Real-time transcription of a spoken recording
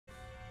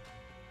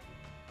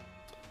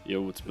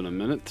Yo, it's been a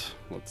minute.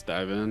 Let's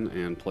dive in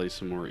and play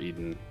some more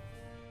Eden.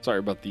 Sorry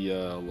about the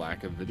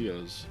lack of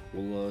videos.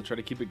 We'll try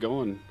to keep it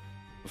going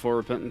before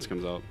Repentance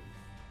comes out.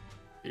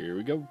 Here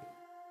we go.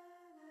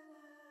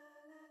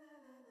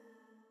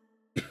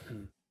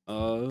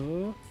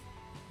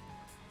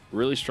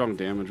 Really strong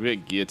damage. We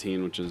got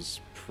Guillotine, which is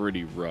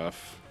pretty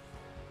rough.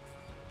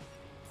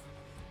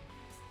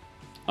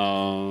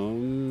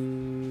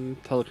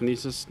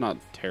 Telekinesis, not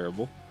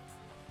terrible.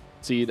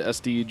 Seed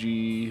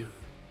SDG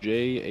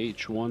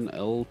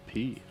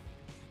JH1LP.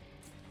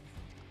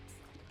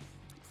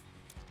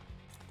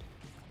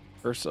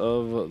 Curse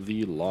of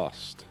the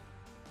Lost.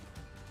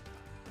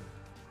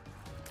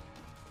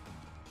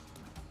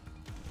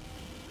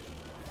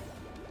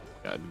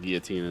 God,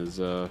 Guillotine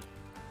is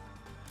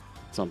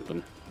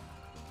something.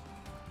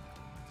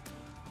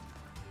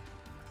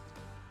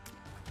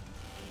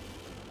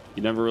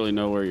 You never really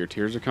know where your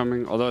tears are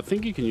coming, although I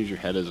think you can use your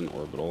head as an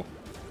orbital.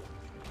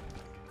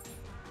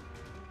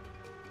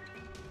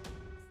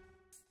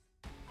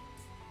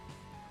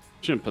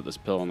 Shouldn't put this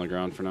pill on the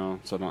ground for now,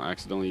 so I don't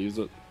accidentally use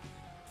it.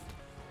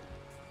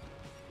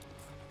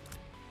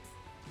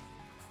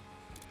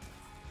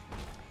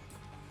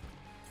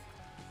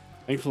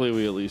 Thankfully,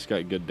 we at least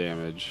got good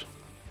damage.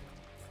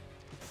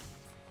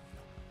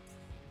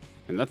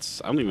 And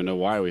that's, I don't even know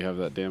why we have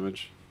that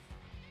damage.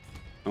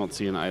 I don't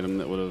see an item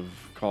that would have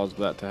caused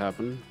that to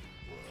happen.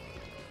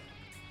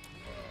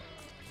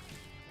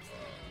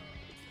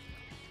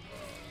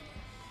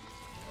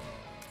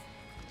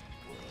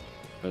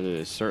 But it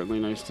is certainly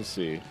nice to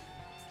see.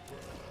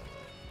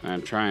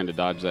 I'm trying to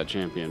dodge that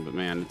champion, but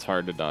man, it's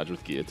hard to dodge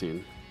with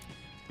Guillotine.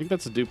 I think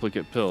that's a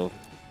duplicate pill.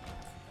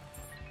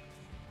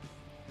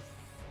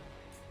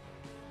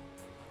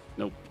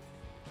 Nope.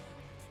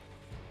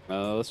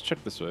 Let's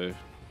check this way.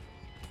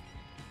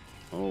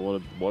 Oh,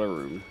 what a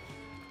room.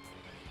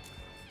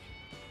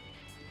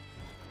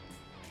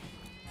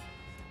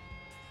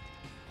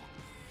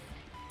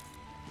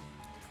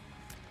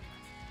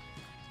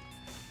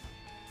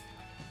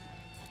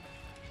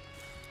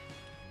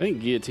 I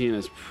think Guillotine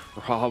is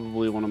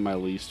probably one of my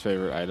least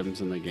favorite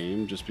items in the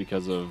game, just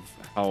because of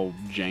how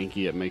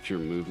janky it makes your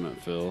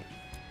movement feel.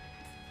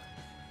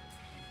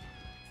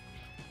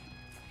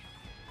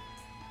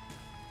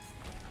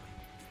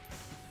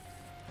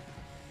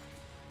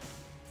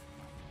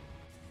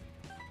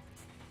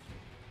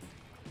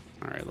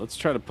 Alright, let's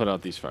try to put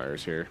out these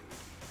fires here.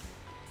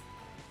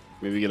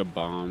 Maybe get a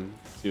bomb,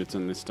 see what's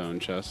in the stone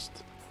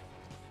chest.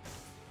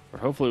 Or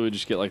hopefully we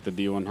just get like the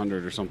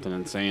D100 or something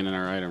insane in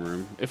our item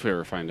room, if we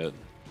ever find it.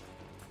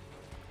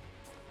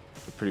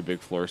 It's a pretty big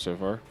floor so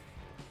far.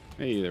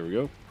 Hey, there we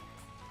go.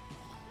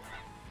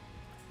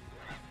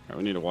 Alright,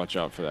 we need to watch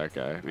out for that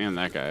guy. And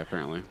that guy,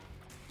 apparently.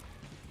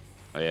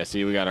 Oh yeah,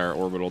 see, we got our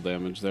orbital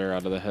damage there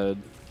out of the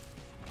head.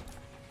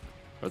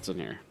 What's in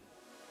here?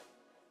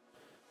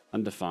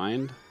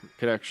 Undefined?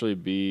 Could actually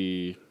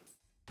be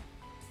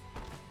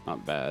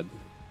not bad.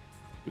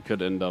 We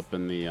could end up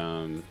in the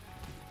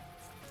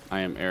I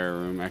am error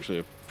room. Actually,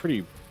 a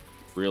pretty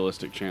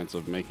realistic chance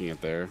of making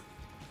it there.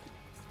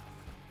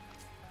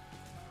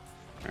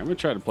 I'm gonna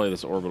try to play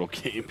this orbital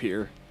game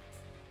here.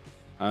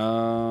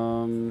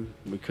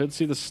 We could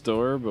see the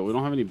store, but we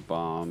don't have any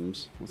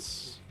bombs.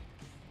 Let's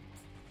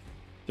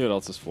see what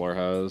else this floor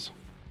has.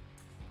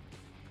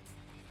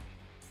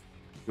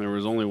 There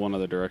was only one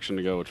other direction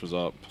to go, which was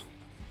up.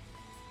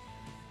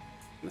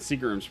 And the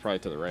secret room's probably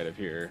to the right of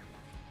here.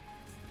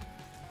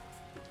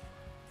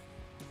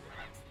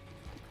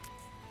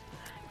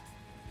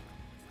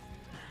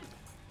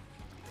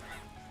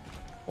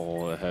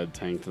 Oh, the head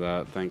tanked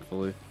that,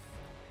 thankfully.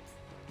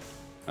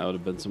 That would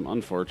have been some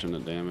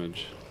unfortunate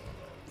damage.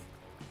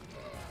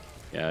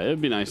 Yeah, it would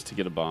be nice to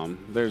get a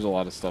bomb. There's a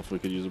lot of stuff we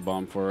could use a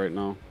bomb for right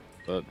now,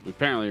 but we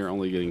apparently are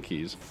only getting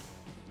keys.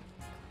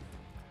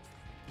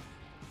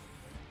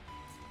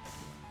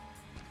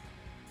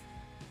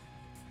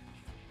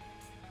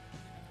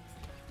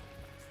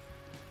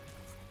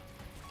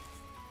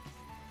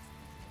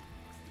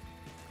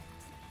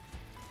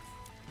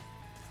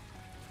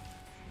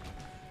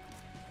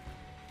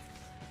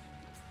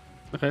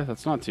 Okay,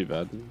 that's not too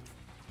bad.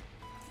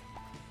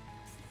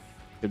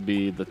 Could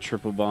be the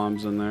triple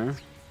bombs in there.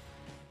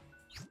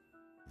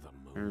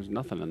 There's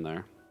nothing in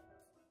there.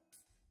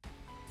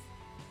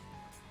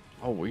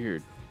 Oh,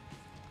 weird.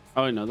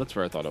 Oh, no, that's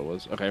where I thought it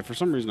was. Okay, for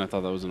some reason I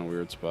thought that was in a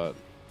weird spot.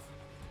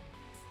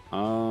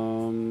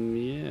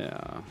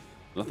 Yeah.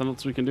 Nothing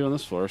else we can do on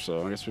this floor,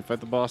 so I guess we fight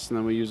the boss and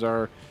then we use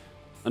our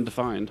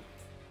undefined.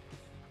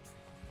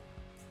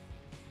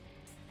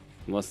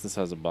 Unless this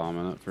has a bomb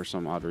in it for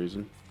some odd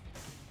reason.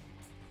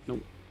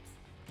 Nope.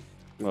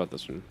 What about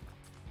this one?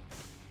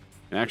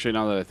 And actually,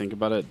 now that I think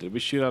about it, did we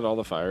shoot out all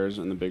the fires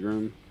in the big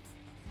room?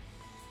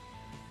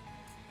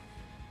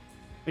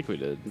 I think we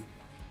did.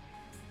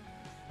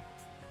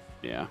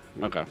 Yeah,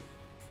 okay.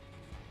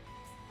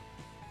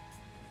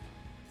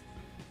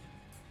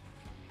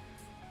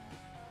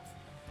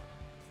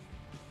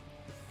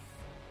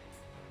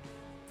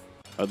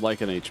 I'd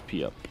like an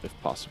HP up if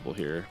possible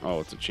here.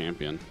 Oh, it's a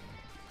champion.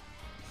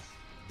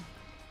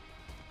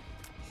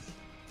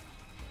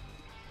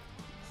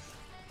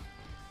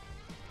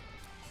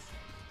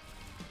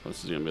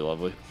 This is gonna be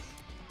lovely.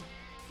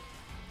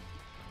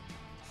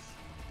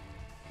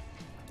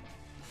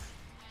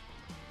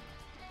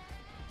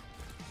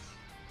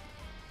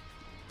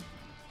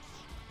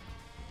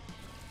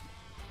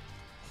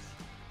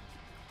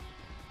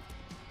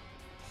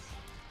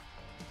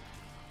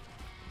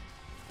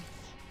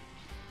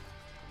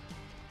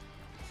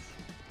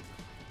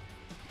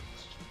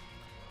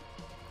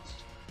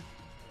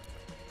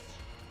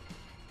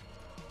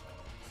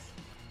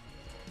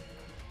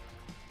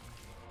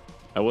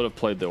 I would have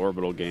played the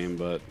orbital game,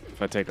 but if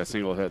I take a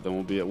single hit, then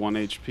we'll be at 1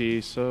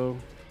 HP, so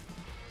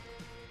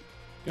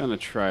gonna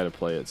try to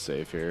play it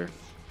safe here.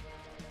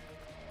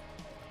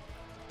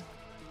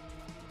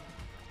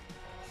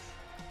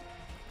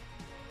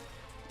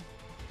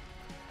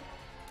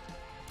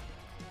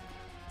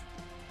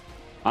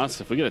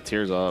 Honestly, if we get a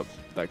tears up,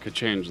 that could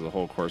change the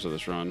whole course of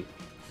this run.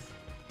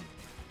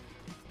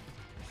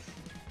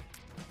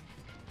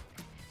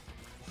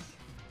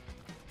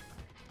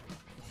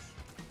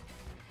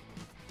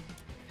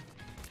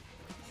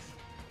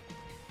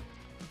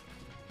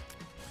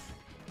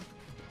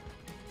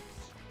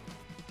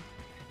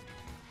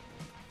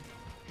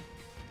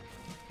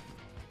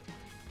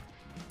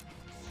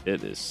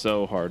 It is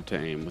so hard to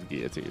aim with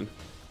Guillotine.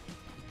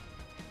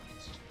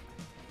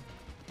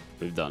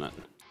 We've done it.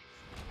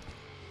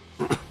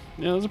 Yeah,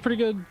 that was a pretty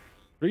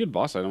good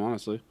boss item,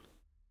 honestly. All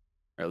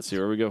right, let's see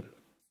where we go.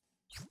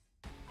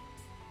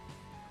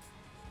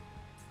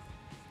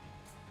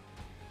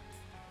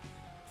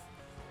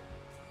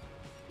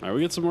 All right,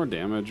 we get some more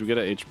damage. We get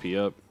an HP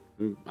up.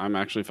 I'm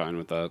actually fine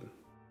with that.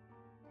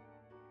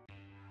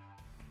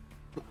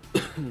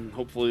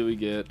 Hopefully we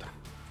get... All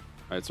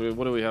right, so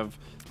what do we have?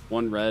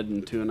 1 red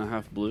and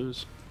 2.5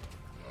 blues.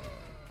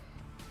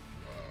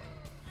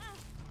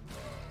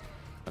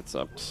 That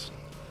sucks.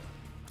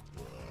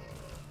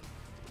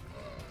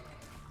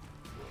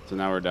 So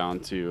now we're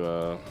down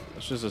to,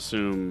 let's just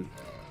assume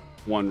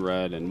 1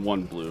 red and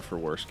 1 blue for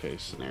worst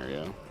case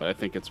scenario. But I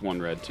think it's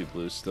 1 red, 2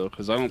 blues still,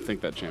 because I don't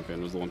think that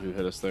champion was the one who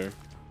hit us there.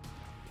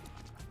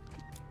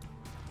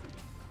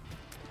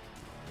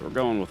 So we're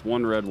going with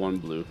 1 red, 1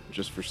 blue,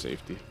 just for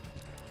safety.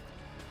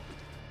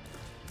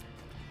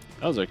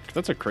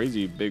 That's a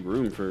crazy big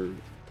room for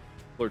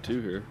floor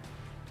 2 here.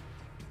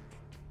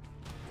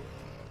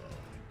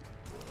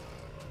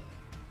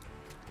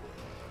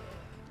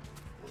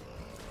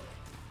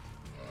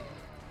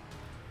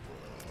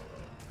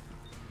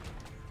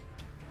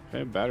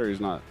 Okay,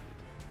 battery's not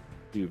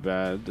too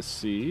bad to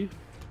see.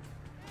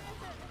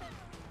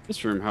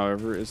 This room,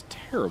 however, is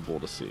terrible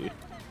to see.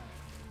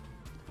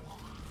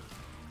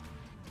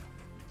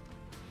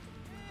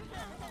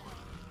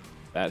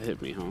 That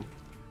hit me, huh?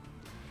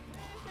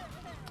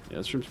 Yeah,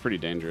 this room's pretty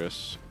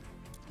dangerous.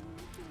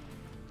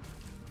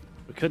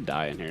 We could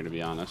die in here, to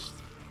be honest.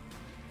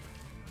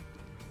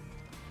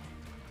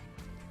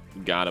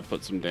 Gotta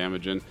put some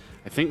damage in.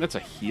 I think that's a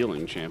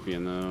healing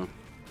champion, though.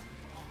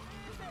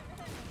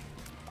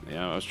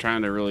 Yeah, I was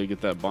trying to really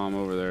get that bomb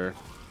over there.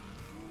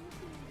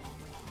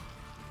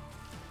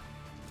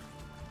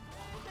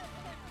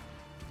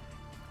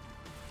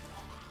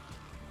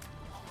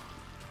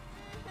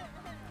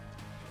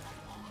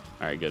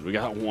 Alright, good. We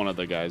got one of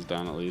the guys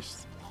down at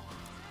least.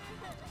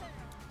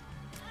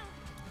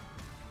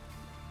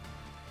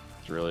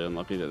 It's really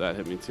unlucky that that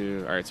hit me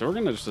too. Alright, so we're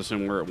going to just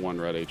assume we're at 1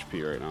 red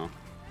HP right now.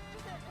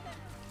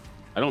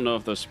 I don't know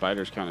if those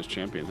spiders count as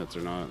champion hits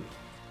or not.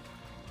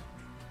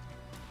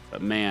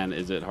 But man,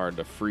 is it hard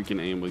to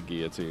freaking aim with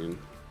Guillotine.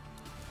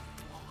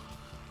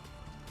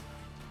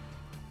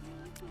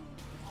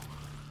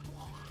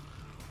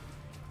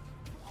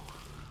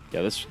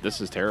 Yeah, this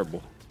is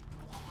terrible.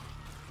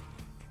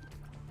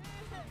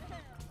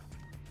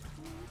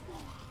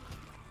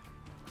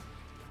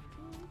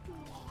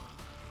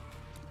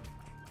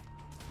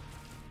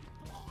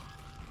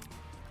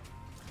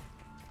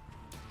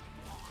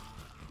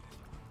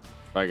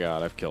 By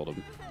God, I've killed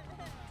him.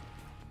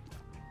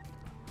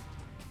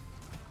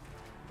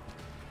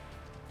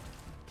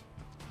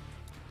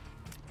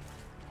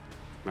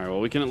 Alright, well,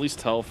 we can at least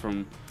tell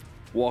from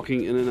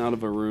walking in and out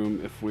of a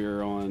room if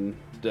we're on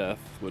death,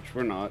 which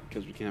we're not,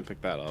 because we can't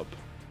pick that up.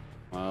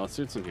 Let's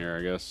see what's in here,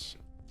 I guess.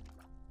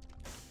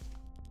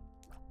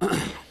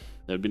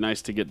 It'd be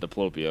nice to get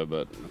Diplopia,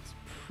 but that's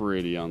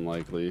pretty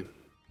unlikely.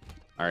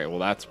 Alright, well,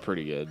 that's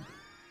pretty good.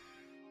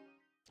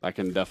 That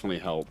can definitely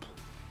help.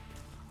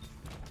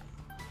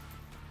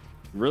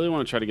 Really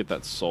want to try to get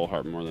that soul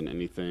heart more than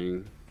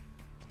anything.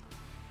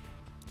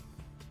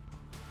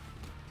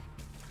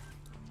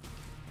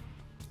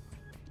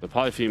 The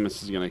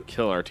Polyphemus is going to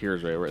kill our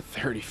tears rate. We're at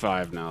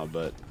 35 now,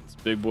 but it's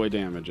big boy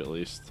damage at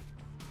least.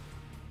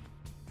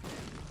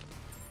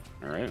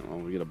 Alright, well,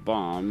 we get a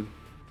bomb.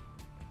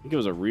 I think it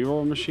was a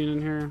reroll machine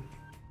in here.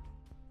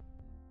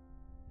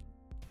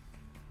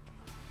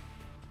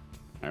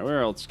 Alright,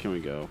 where else can we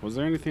go? Was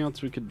there anything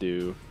else we could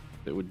do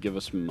that would give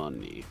us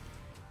money?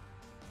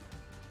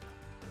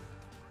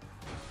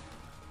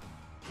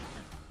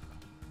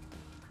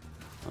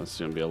 This is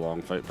going to be a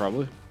long fight,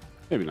 probably.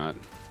 Maybe not.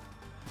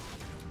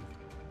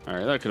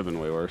 Alright, that could have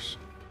been way worse.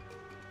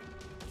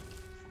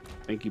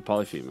 Thank you,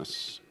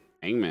 Polyphemus.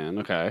 Hangman,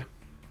 okay.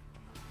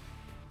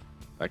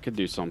 That could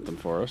do something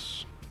for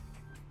us.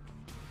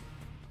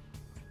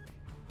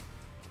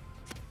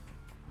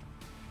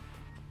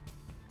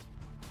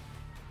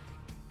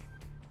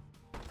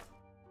 I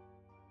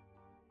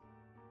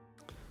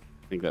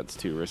think that's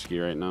too risky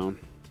right now.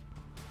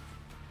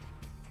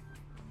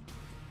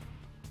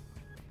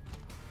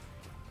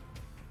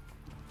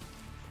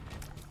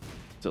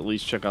 Let's at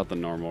least check out the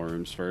normal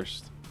rooms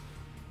first.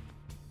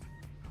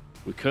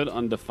 We could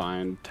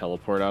undefined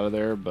teleport out of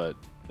there, but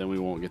then we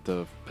won't get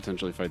to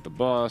potentially fight the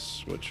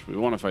boss, which we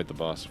want to fight the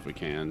boss if we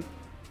can.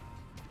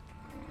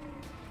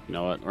 You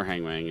know what? We're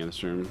hangmanning in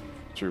this room.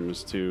 This room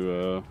is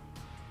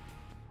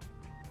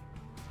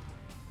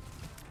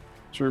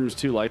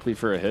too likely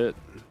for a hit.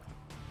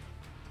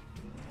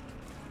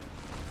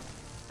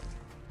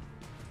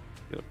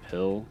 Get a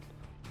pill.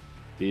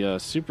 The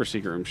super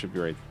secret room should be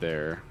right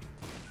there.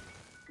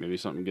 Maybe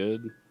something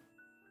good.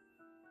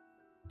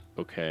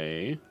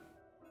 Okay.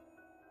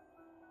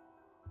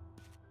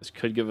 This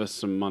could give us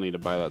some money to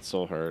buy that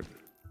soul heart.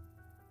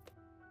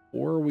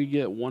 Or we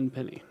get 1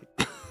 penny.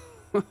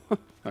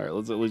 Alright,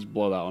 let's at least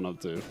blow that one up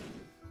too.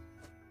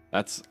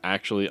 That's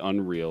actually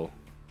unreal.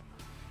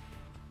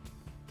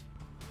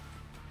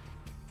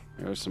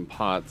 There's some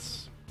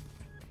pots.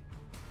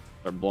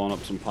 Start blowing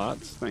up some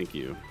pots. Thank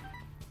you.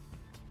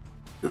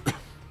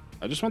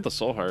 I just want the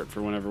soul heart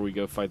for whenever we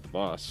go fight the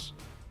boss.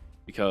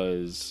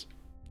 Because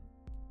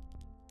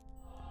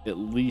at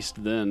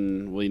least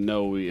then we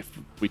know if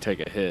we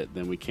take a hit,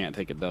 then we can't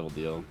take a devil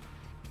deal.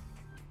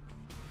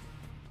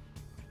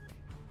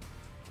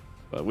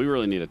 But we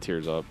really need a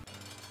tears up.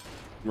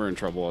 We're in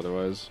trouble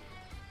otherwise.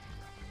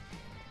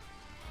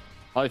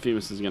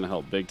 Polyphemus is going to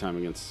help big time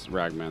against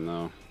Ragman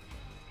though.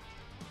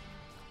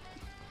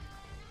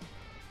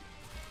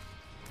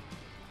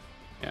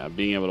 Yeah,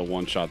 being able to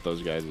one-shot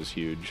those guys is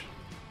huge.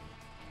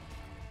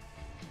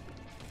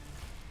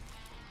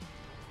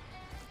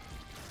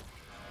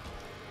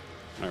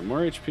 Alright,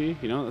 more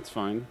HP. You know, that's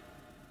fine.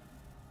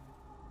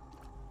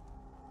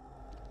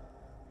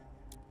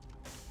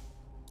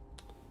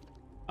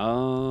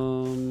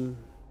 I'll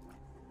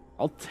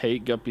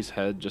take Guppy's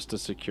head just to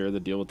secure the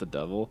deal with the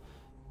devil.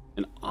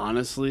 And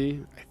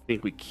honestly, I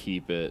think we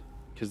keep it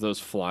because those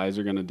flies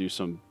are going to do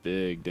some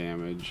big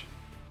damage.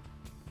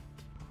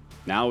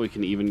 Now we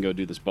can even go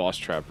do this boss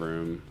trap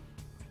room.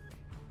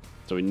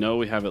 So we know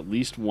we have at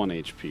least 1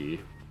 HP.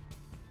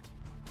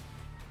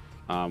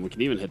 We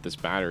can even hit this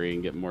battery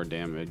and get more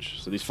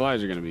damage. So these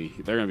flies are going to be,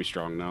 they're going to be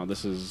strong now.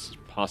 This is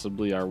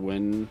possibly our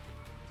win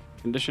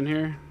condition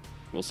here.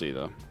 We'll see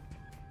though.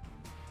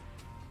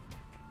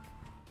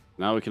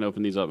 Now we can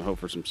open these up and hope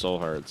for some soul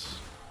hearts.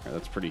 Right,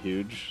 that's pretty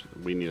huge.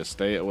 We need to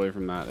stay away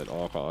from that at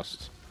all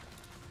costs.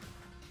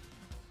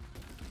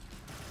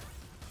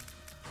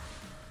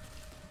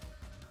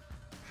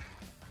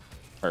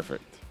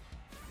 Perfect.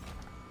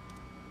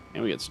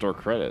 And we get store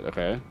credit.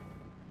 Okay.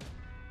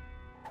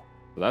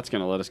 So that's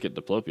going to let us get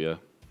Diplopia.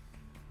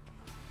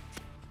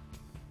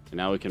 And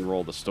now we can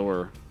roll the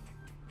store.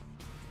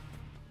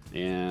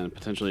 And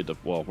potentially,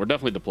 well, we're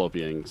definitely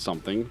Diplopiaing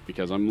something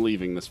because I'm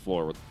leaving this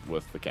floor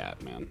with the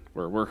cat, man.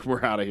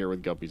 We're out of here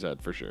with Guppy's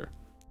head for sure.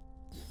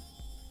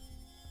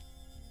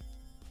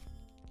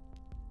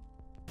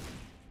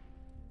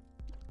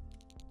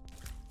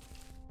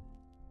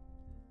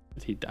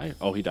 Did he die?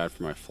 Oh, he died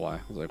from my fly.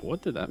 I was like,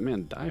 what did that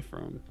man die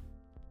from?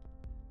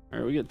 All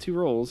right, we get 2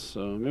 rolls,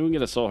 so maybe we can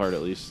get a soul heart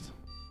at least.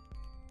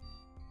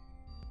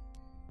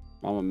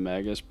 Mama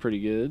Mega's pretty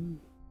good.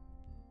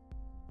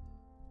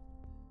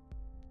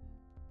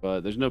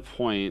 But there's no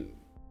point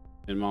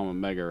in Mama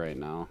Mega right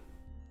now.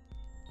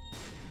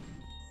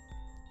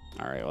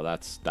 All right, well,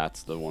 that's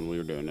the one we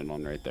were doing it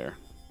on right there.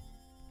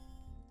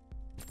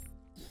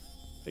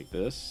 Take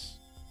this.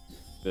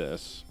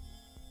 This.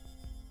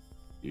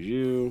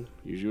 Use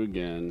you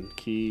again.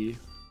 Key.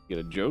 Get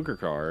a Joker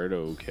card.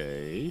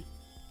 Okay.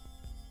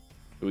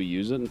 Do we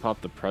use it and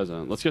pop the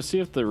present? Let's go see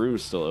if the room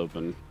is still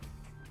open.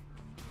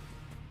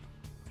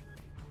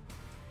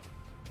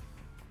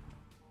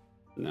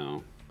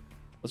 No.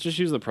 Let's just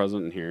use the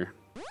present in here.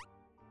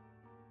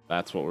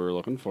 That's what we were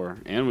looking for.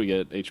 And we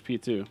get HP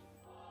too.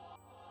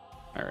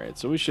 Alright,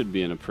 so we should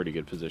be in a pretty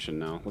good position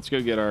now. Let's go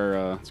get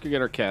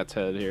our cat's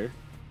head here.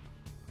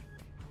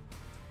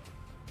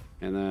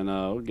 And then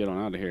we'll get on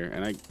out of here.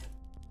 And I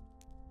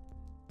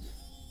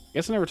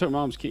guess I never took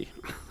Mom's key.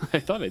 I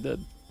thought I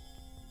did.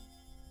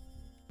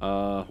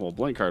 Well,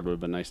 blank card would have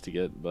been nice to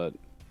get, but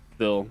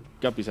still,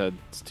 Guppy's head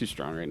is too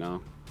strong right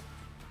now.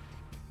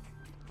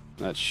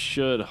 That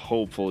should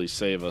hopefully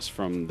save us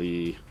from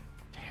the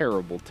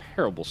terrible,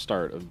 terrible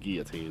start of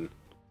Guillotine.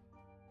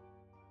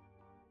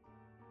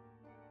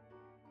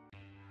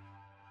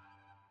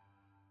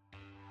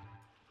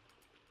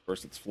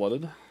 First, it's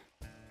flooded.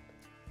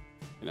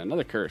 And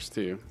another curse,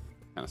 too.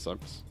 Kind of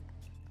sucks.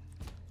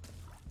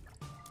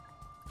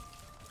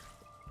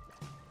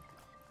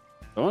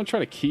 I want to try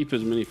to keep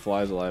as many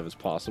flies alive as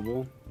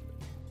possible.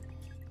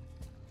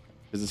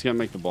 Because it's going to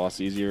make the boss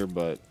easier,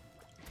 but,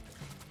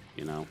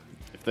 you know,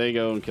 if they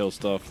go and kill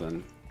stuff,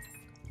 then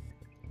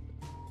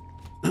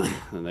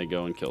and they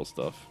go and kill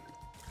stuff.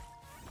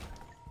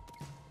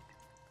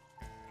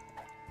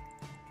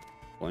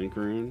 Blank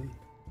rune.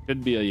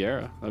 Could be a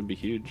Yara. That'd be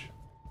huge.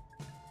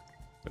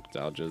 Quick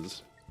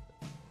dodges.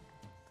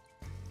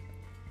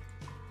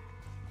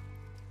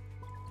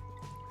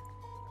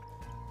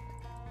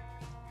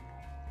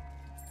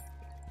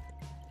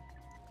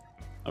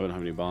 I wouldn't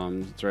have any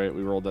bombs. That's right.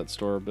 We rolled that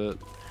store a bit.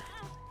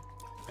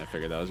 I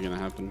figured that was going to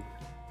happen.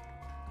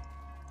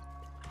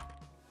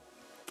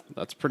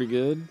 That's pretty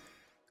good.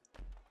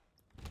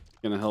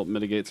 Going to help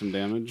mitigate some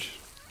damage.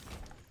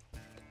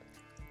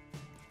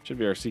 Should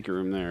be our secret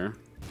room there.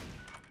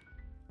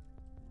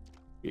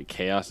 Get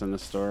chaos in the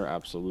store?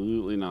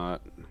 Absolutely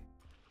not.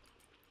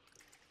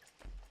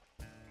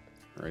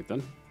 All right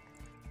then.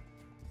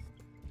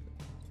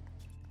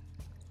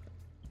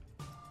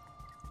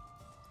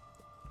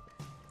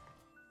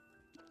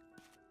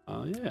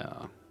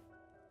 Yeah.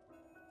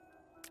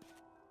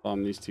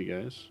 Bomb these two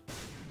guys.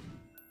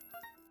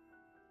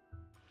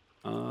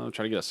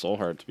 Try to get a soul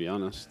heart, to be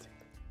honest.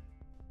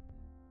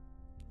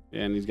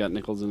 Yeah, and he's got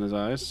nickels in his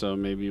eyes, so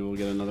maybe we'll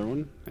get another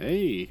one.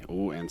 Hey!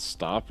 Oh, and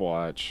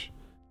stopwatch.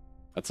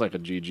 That's like a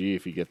GG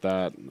if you get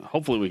that.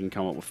 Hopefully we can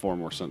come up with 4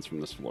 more cents from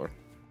this floor.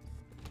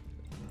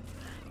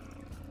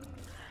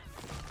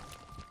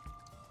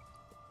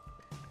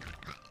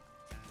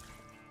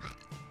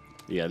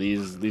 Yeah,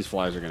 these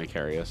flies are going to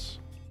carry us.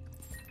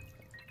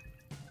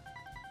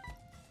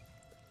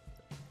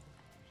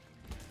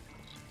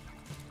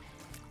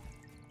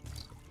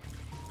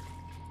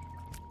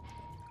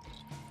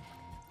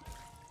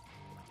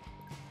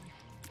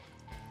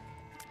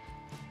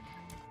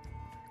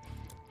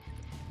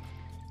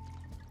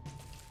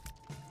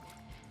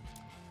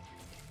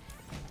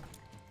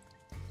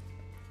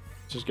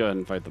 Just go ahead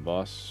and fight the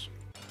boss.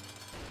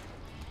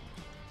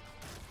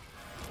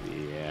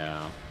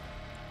 Yeah.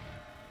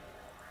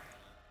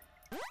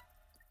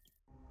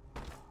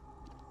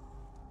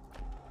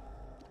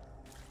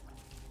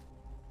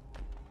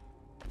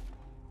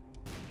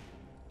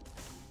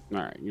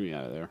 Alright, get me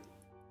out of there.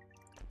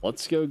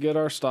 Let's go get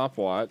our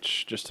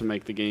stopwatch just to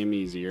make the game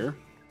easier.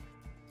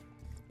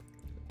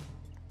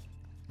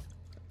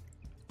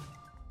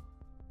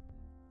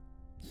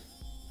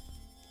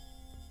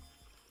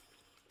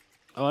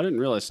 Oh, I didn't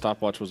realize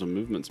stopwatch was a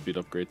movement speed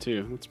upgrade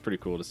too. That's pretty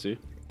cool to see.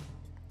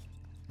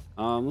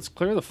 Let's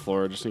clear the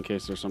floor just in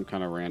case there's some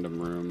kind of random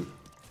room.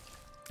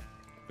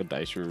 A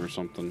dice room or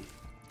something.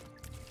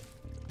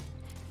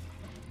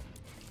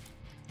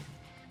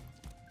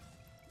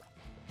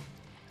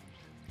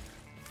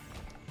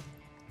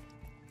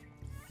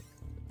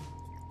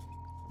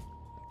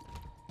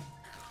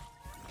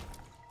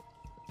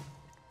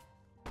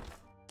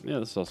 Yeah,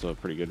 this is also a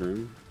pretty good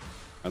room.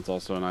 That's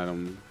also an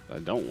item I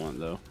don't want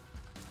though.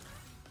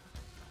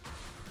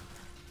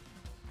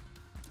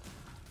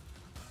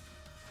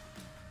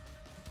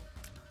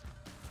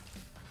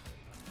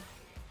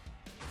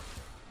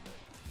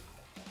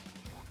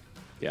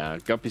 Yeah,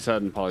 Guppy's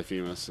Head and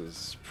Polyphemus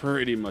is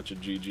pretty much a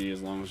GG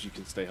as long as you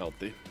can stay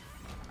healthy.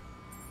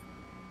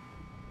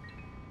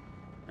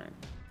 Alright.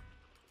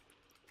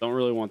 Don't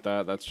really want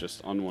that, that's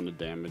just unwanted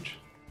damage.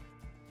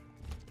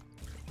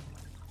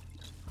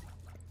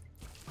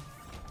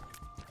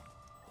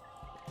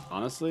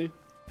 Honestly,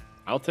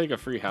 I'll take a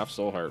free half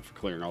soul heart for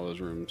clearing all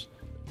those rooms.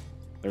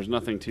 There's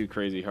nothing too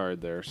crazy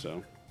hard there,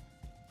 so.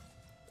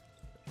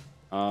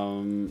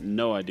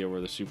 No idea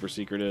where the super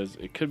secret is.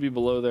 It could be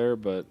below there,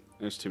 but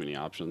there's too many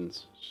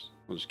options.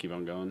 We'll just keep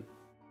on going.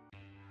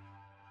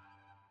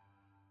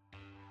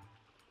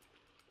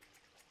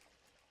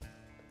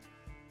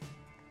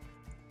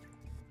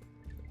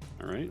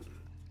 All right.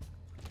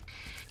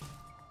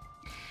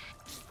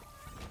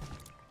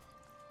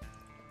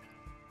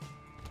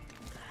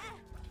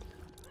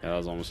 Yeah, that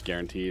was almost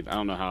guaranteed. I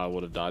don't know how I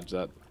would have dodged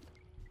that.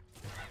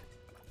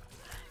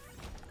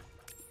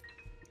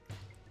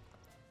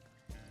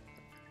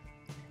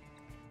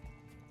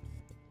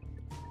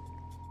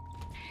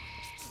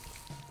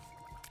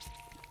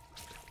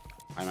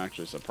 I'm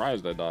actually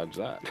surprised I dodged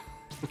that.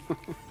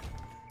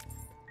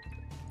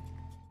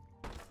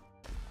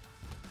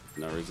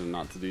 No reason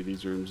not to do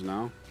these rooms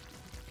now.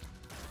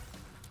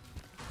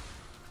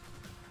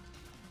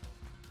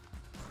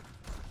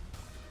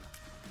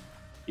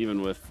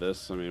 Even with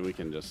this, I mean, we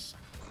can just...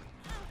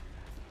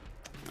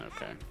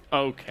 Okay.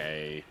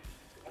 Okay.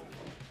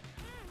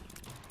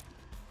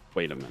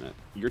 Wait a minute.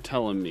 You're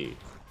telling me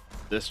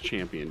this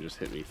champion just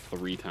hit me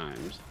 3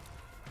 times?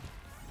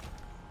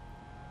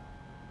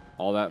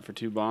 All that for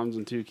 2 bombs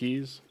and 2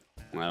 keys?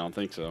 I don't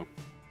think so.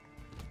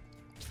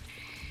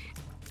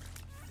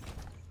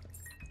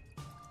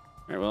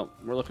 Alright, well,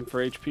 we're looking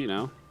for HP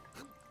now.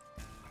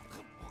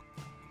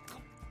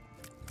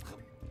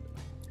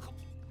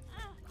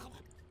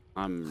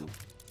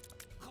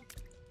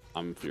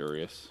 I'm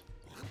furious.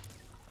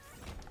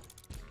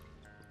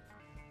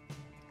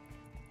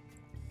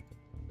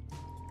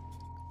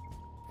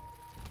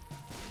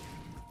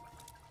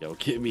 Yo,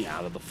 get me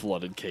out of the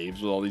flooded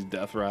caves with all these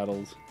death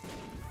rattles.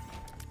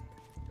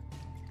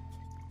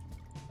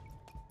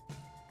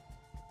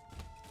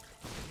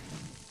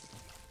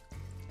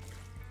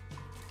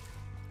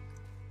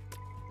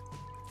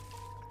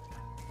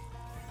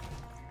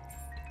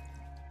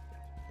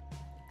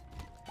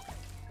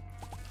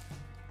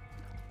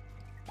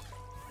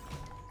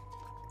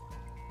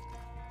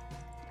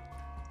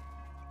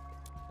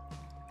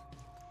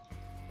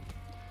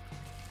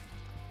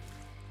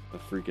 the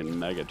freaking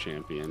mega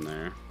champion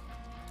there.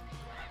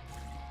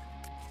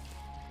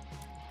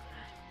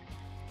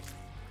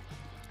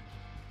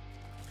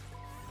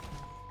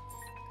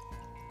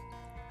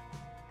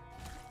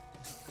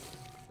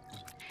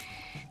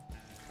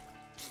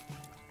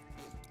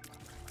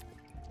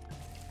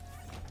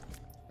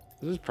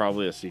 This is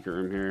probably a secret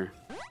room here.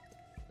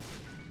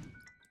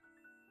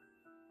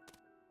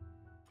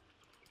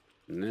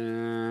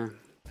 Nah.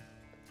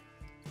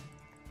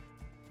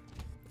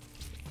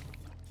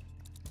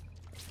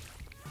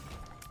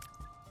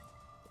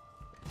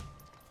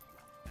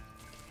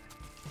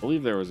 I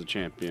believe there was a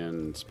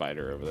champion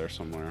spider over there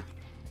somewhere.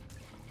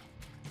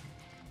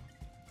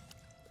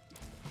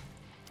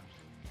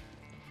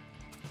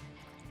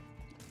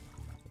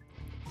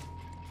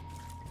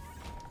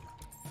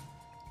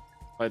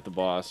 Fight the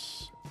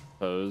boss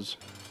pose.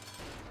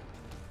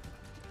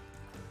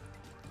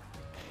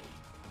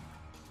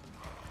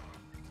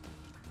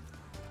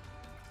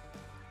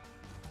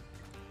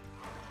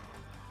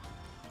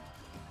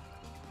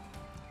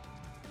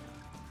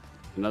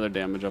 Another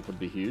damage up would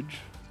be huge.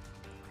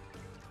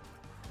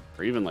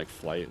 Or even like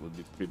flight would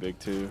be pretty big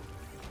too.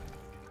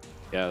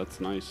 Yeah, that's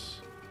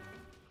nice.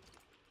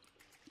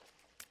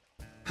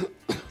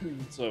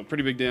 So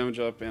pretty big damage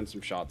up and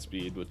some shot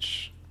speed,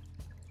 which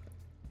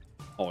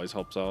always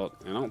helps out.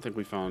 And I don't think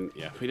we found,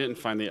 yeah, we didn't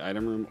find the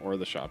item room or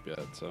the shop yet.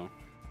 So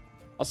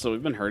also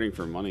we've been hurting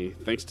for money.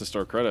 Thanks to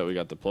store credit, we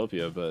got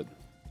Diplopia, but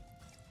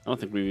I don't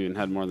think we've even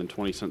had more than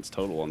 20 cents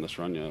total on this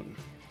run yet.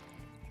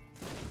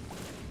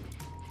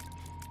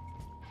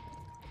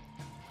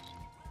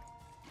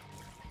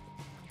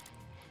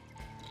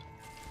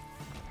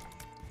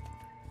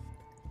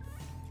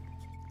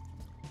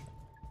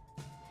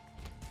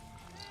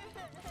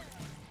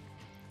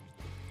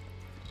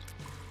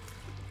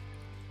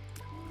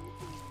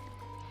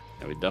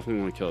 Yeah, we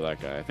definitely want to kill that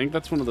guy. I think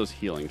that's one of those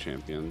healing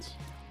champions.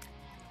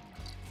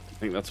 I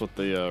think that's what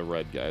the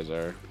red guys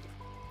are.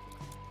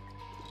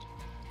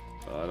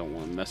 I don't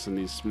want to mess in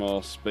these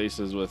small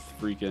spaces with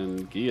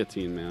freaking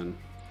Guillotine, man.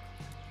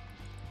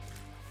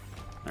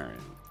 Alright.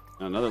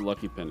 Another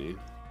lucky penny.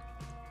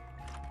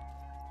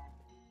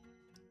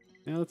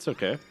 Yeah, that's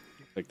okay.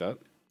 Like that.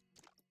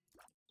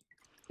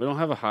 We don't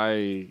have a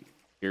high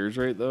gears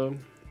rate, though.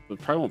 We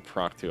probably won't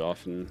proc too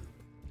often.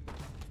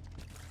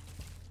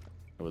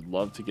 I would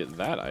love to get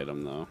that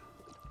item, though.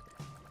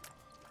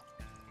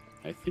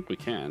 I think we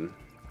can.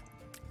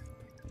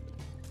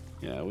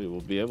 Yeah, we will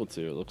be able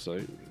to, it looks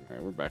like.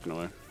 Alright, we're backing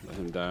away. Let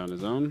him die on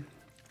his own.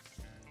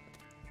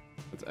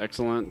 That's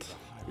excellent.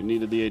 We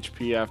needed the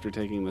HP after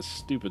taking the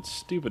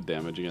stupid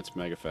damage against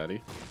Mega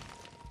Fatty.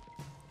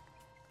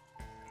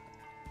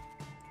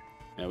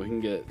 Yeah, we can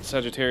get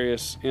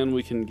Sagittarius, and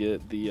we can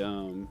get the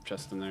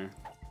chest in there.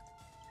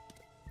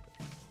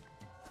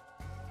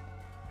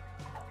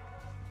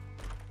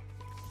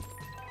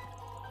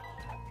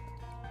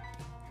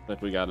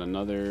 Like we got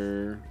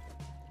another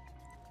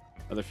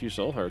few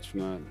soul hearts from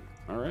that.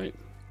 All right,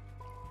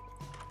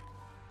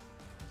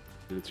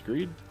 and it's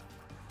greed.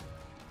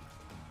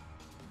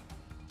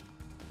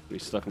 We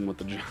stuck him with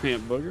the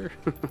giant booger.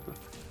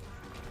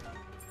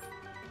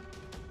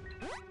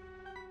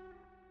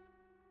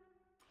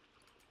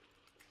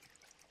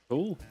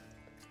 Cool.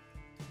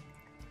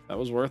 That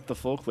was worth the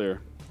full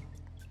clear.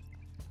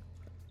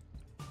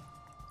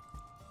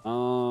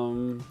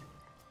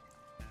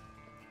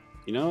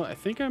 You know, I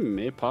think I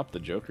may pop the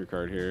Joker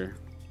card here.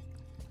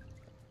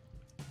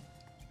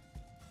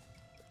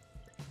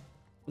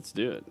 Let's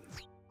do it.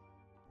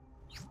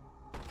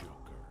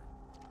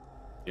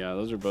 Yeah,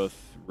 those are both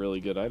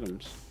really good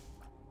items.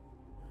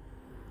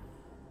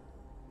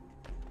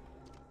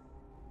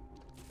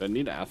 Do I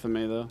need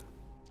Athame, though?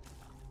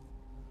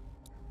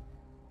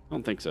 I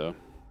don't think so.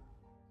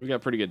 We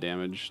got pretty good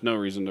damage. No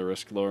reason to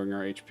risk lowering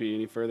our HP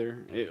any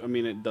further. I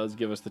mean, it does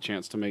give us the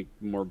chance to make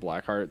more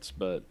black hearts,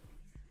 but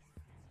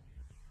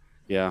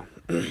yeah.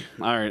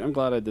 Alright, I'm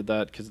glad I did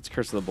that because it's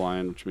Curse of the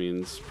Blind, which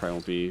means probably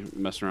won't be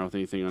messing around with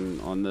anything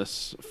on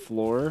this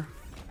floor.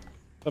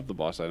 Of the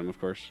boss item, of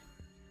course.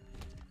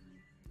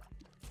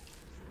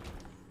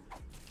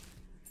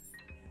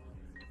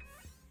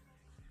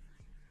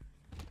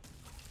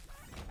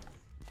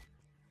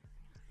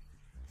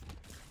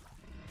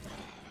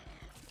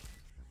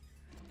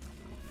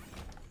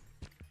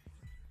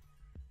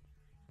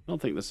 I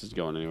don't think this is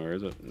going anywhere,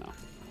 is it? No.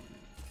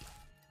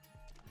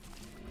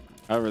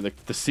 However,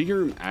 the secret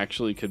room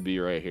actually could be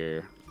right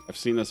here. I've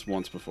seen this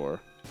once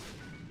before.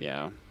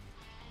 Yeah.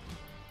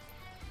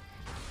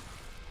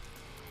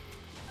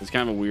 It's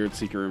kind of a weird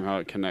secret room how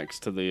it connects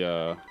to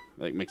the,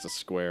 like makes a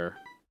square.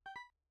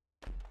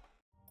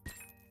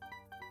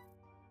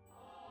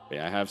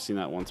 Yeah, I have seen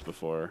that once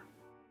before.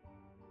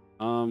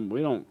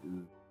 We don't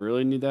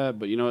really need that,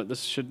 but you know what?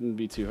 This shouldn't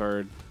be too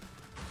hard.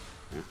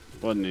 Yeah,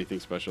 wasn't anything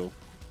special.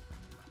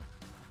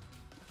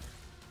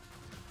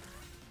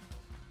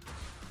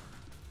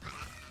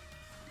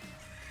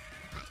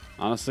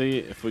 Honestly,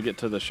 if we get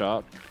to the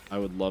shop, I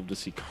would love to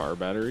see car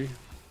battery.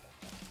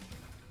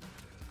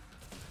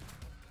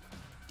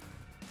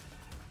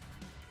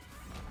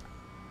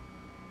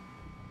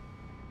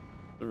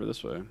 over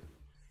this way.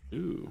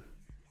 Ooh.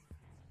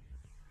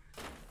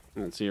 I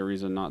don't see a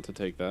reason not to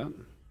take that.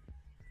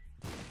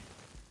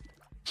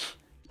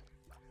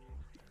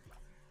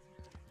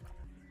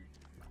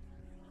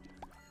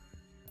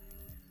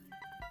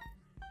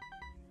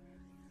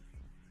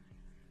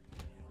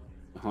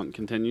 The hunt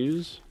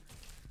continues.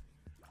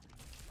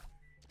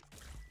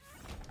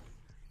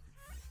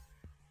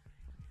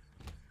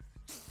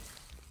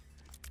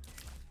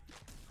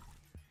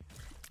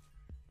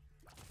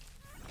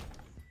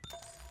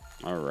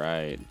 All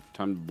right,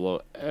 time to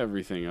blow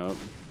everything up.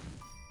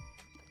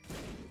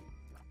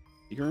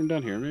 You can run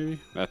down here, maybe?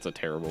 That's a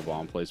terrible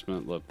bomb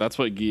placement. Look, that's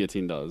what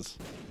Guillotine does.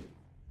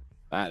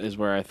 That is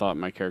where I thought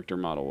my character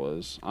model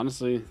was.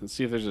 Honestly, let's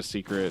see if there's a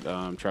secret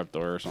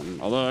trapdoor or something.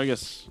 Although, I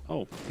guess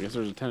there's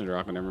a tinted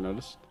rock I never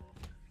noticed.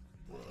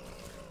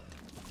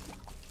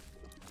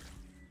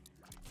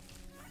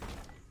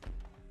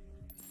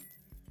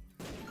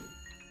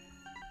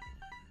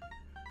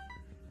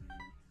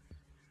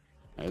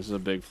 This is a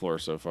big floor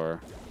so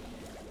far.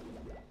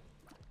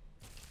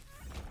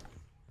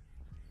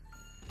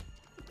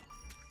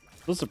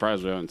 Still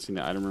surprised we haven't seen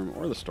the item room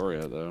or the store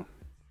yet, though.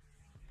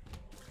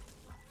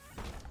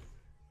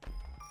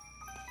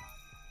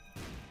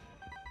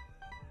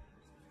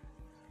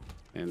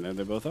 And there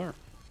they both are.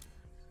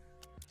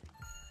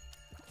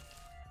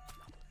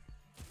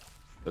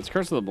 It's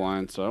Curse of the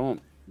Blind, so I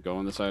won't go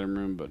in this item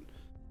room, but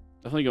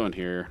definitely go in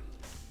here.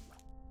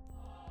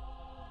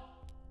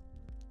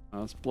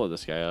 Let's blow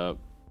this guy up.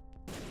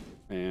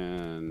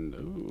 And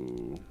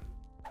ooh,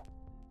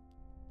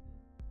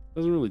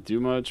 doesn't really do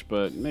much,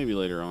 but maybe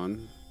later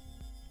on.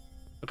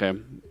 Okay,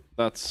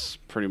 that's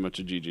pretty much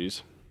a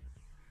GG's.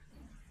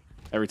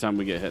 Every time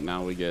we get hit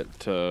now, we get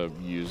to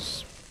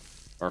use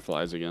our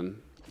flies again.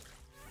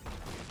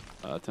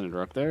 Tinted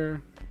rock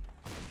there.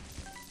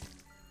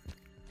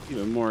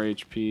 Even more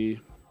HP.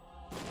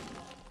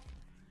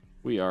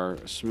 We are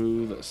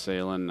smooth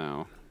sailing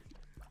now.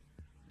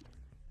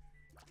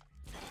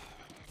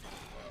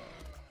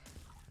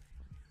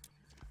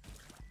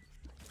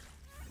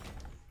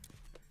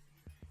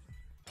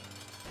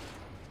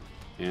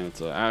 And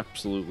it's an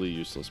absolutely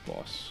useless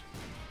boss.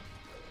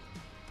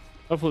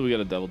 Hopefully we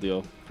get a double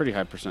deal. Pretty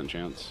high %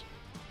 chance.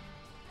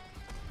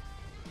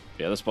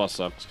 Yeah, this boss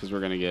sucks because we're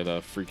going to get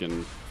a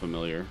freaking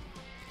familiar.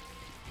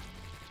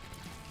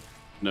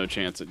 No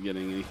chance at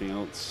getting anything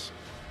else.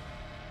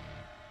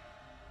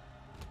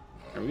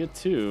 Right, we get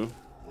 2.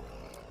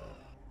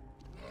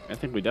 I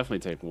think we definitely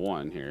take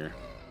 1 here.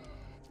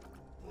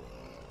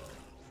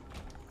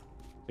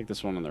 Take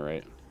this one on the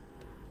right.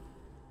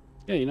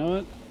 Yeah, you know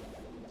what?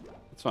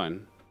 It's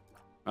fine.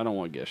 I don't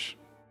want Gish.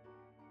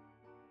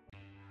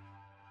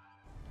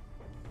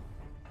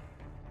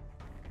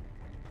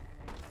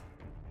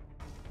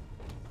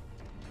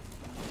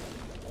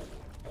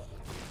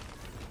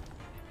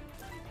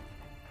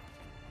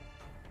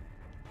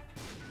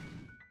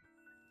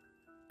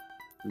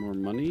 More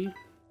money.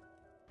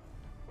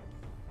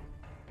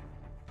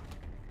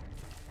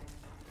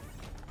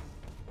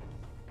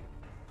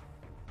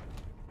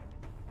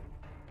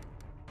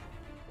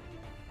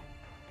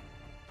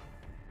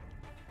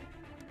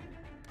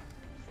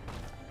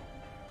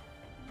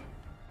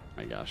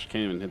 My gosh,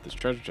 can't even hit this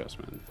treasure chest,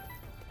 man.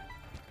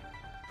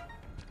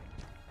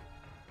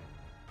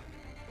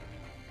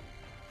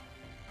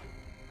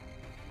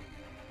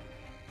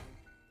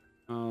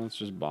 Oh, let's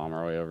just bomb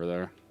our way over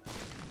there.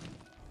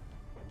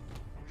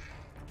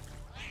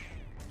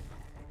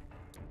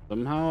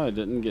 Somehow I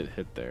didn't get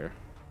hit there.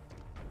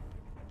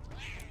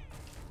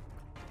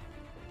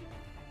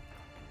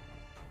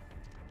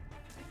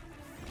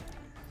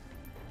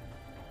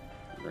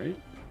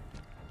 Right?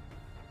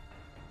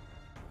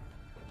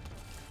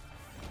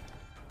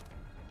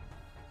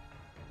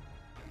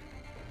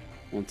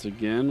 Once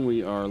again,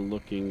 we are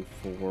looking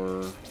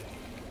for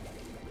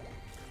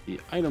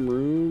the item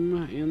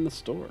room in the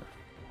store.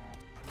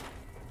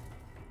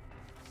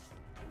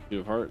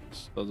 2 of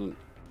Hearts doesn't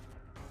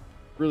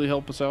really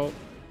help us out.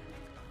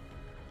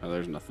 Oh,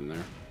 there's nothing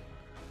there.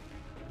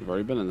 We've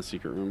already been in the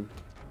secret room.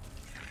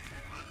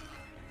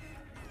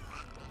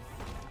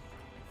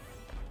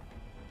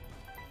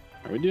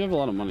 Right, we do have a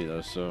lot of money though,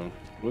 so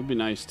it would be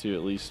nice to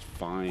at least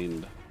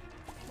find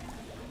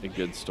a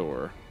good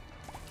store.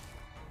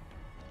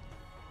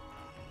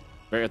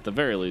 At the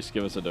very least,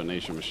 give us a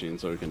donation machine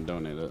so we can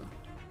donate it.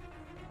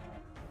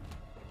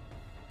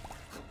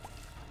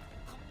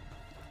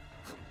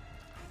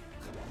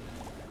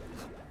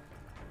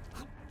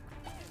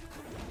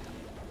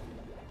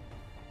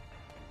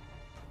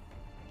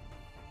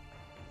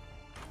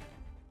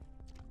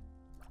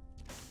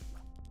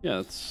 Yeah,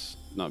 that's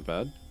not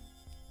bad.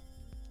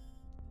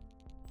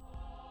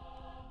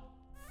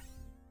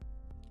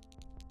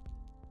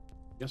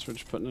 Guess we're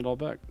just putting it all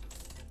back.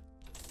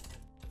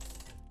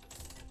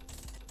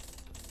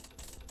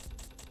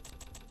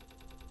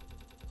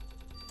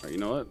 Alright, you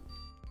know what?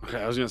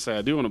 Okay, I was gonna say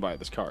I do want to buy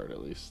this card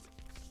at least.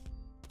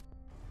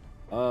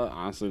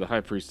 Honestly, the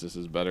High Priestess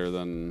is better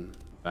than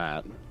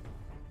that.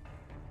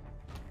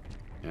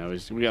 Yeah,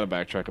 we gotta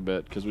backtrack a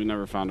bit because we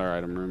never found our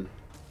item room.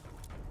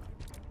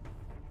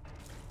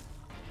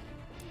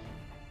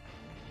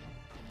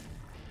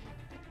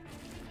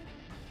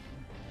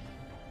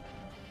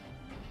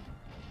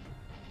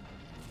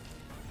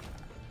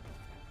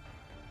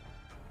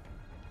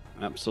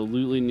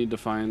 Absolutely need to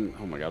find...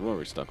 Oh my god, what are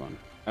we stuck on?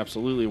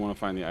 Absolutely want to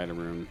find the item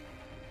room.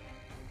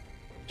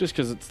 Just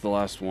because it's the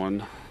last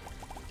one.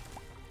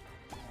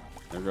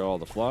 There go all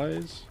the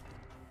flies.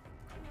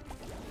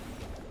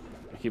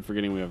 I keep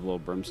forgetting we have low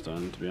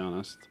brimstone, to be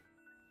honest.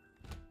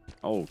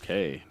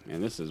 Okay,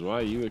 and this is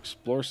why you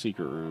explore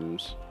secret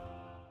rooms.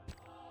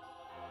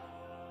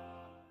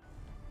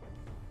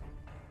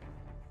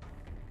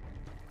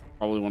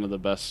 Probably one of the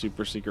best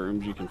super secret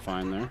rooms you can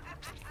find there.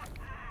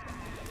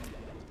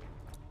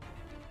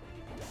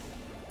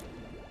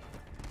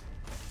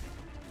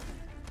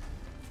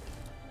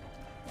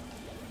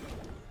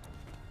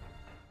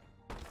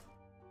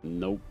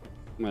 Nope,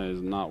 that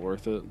is not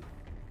worth it.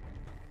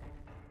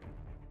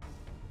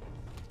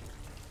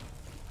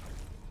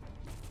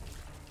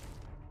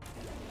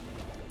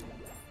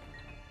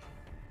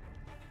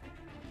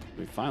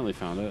 We finally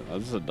found it. Oh,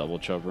 this is a double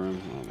chub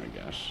room. Oh my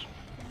gosh.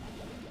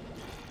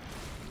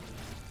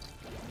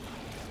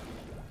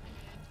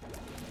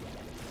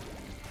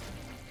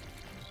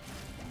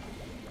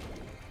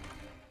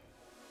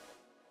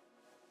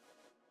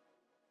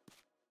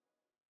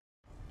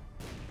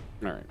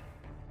 All right.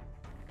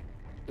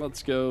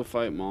 Let's go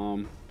fight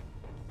Mom.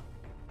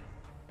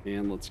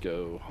 And let's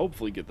go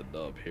hopefully get the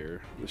dub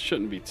here. This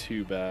shouldn't be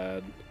too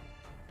bad.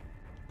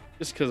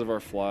 Just because of our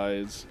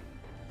flies.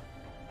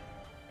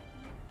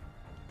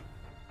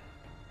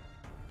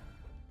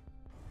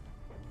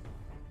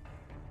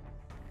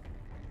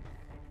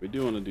 We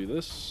do want to do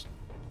this.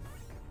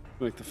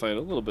 Make the fight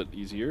a little bit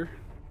easier.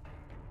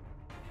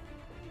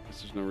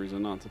 Guess there's no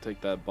reason not to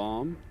take that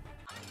bomb.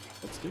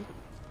 Let's do it.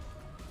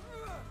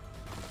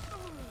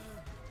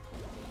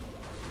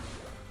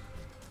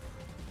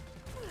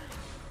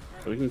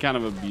 So we can kind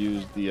of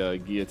abuse the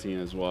guillotine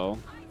as well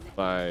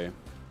by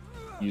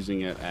using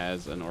it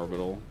as an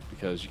orbital,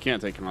 because you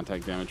can't take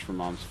contact damage from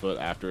Mom's foot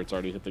after it's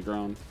already hit the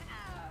ground.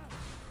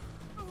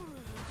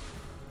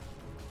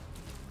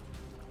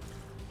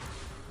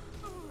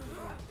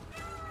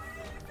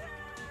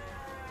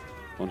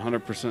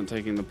 100%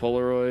 taking the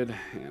Polaroid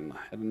and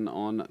heading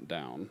on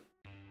down.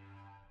 A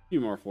few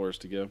more floors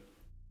to go.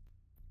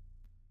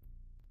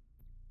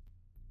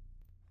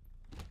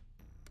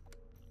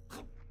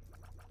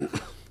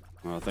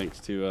 Thanks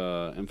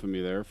to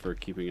Infamy there for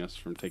keeping us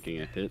from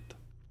taking a hit.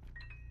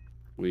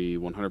 We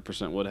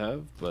 100% would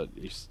have, but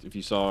if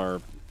you saw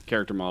our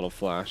character model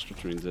flashed,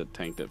 which means it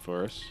tanked it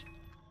for us.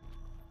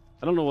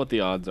 I don't know what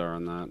the odds are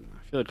on that.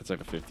 I feel like it's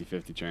like a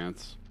 50-50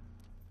 chance.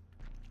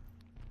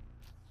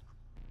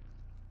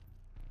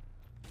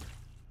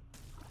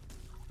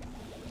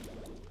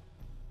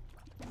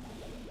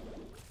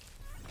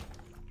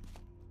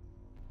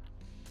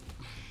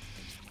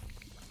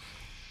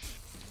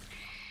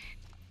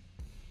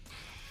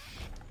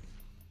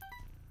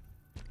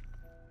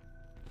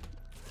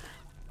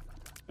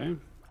 Okay,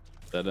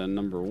 dead end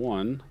number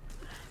 1.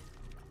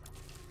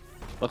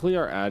 Luckily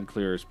our ad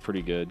clear is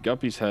pretty good.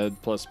 Guppy's head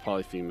plus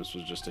Polyphemus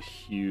was just a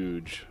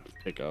huge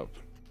pickup.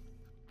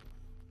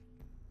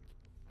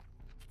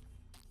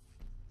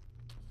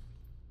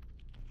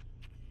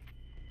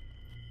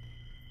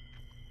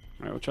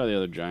 Alright, we'll try the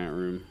other giant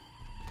room.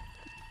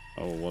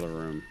 Oh, what a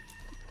room.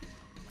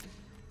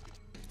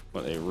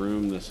 What a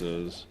room this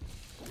is.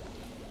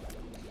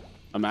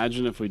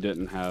 Imagine if we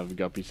didn't have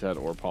Guppy's head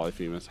or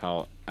Polyphemus,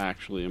 how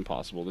actually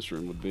impossible this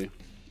room would be.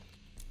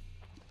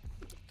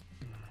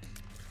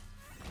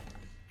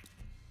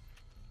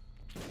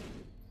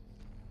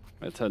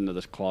 Let's head into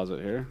this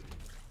closet here.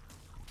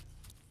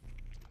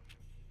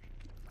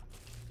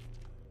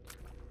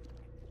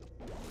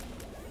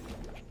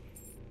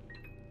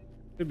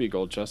 Could be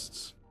gold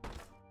chests.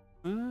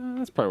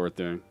 That's probably worth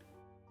doing.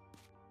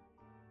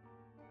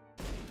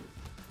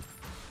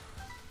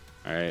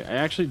 Alright, I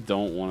actually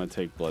don't want to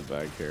take Blood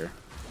Bag here.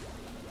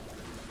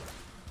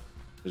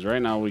 Because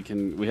right now we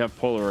have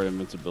Polaroid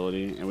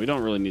invincibility, and we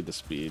don't really need the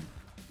speed.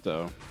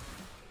 So,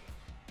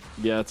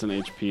 yeah, it's an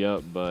HP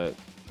up, but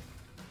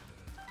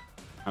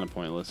kind of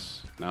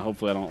pointless. Now,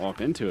 hopefully I don't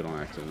walk into it on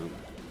accident.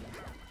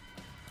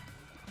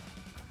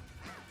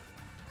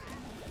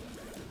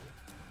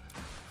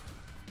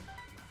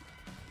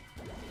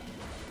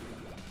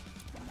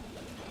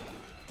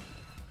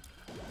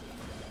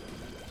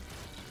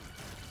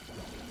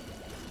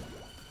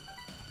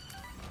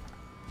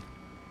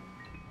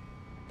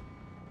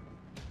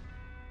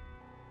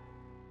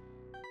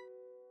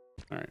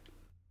 Alright,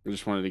 I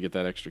just wanted to get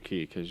that extra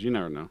key, because you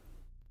never know.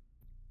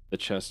 The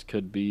chest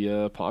could be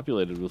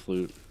populated with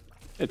loot.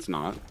 It's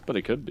not, but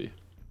it could be.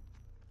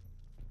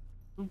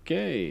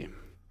 Okay.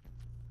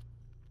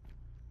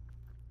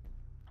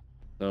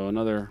 So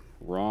another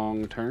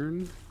wrong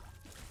turn.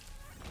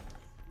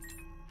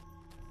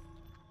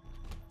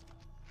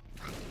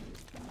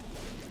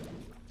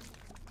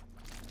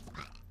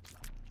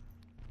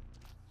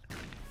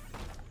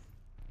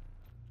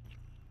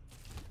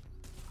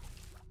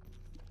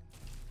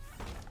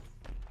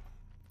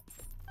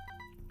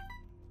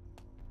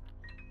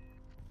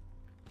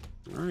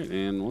 All right,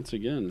 and once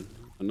again,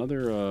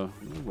 another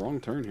wrong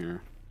turn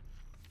here.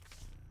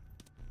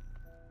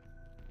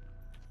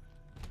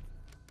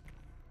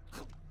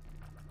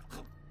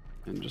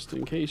 just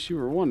in case you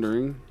were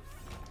wondering,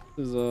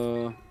 this is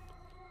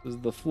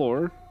the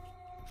floor.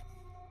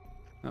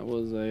 That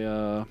was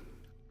a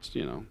just,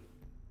 you know,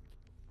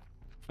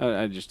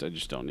 I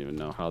just don't even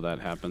know how that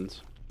happens.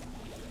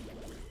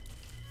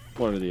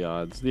 What are the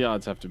odds? The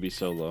odds have to be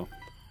so low.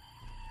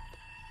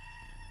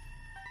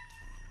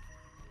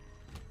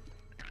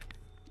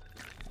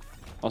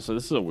 Also,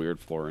 this is a weird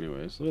floor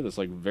anyways. Look at this,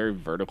 like, very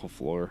vertical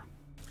floor.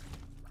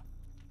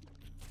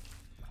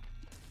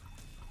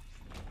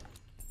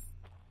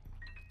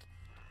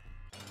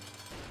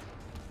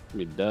 I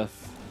mean,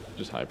 death.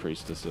 Just High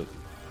Priestess it.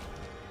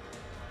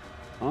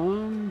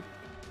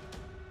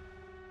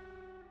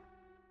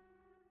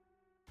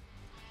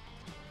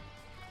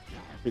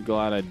 Be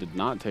glad I did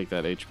not take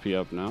that HP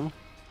up now.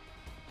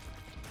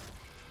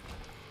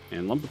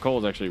 And lump of coal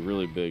is actually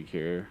really big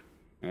here.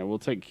 And I will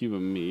take cube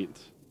of meat.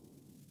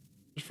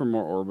 Just for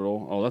more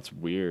orbital. Oh, that's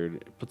weird.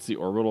 It puts the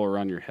orbital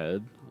around your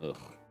head. Ugh.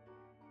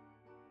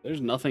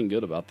 There's nothing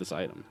good about this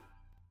item.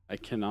 I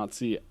cannot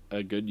see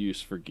a good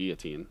use for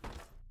Guillotine.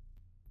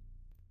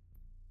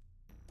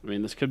 I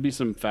mean, this could be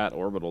some fat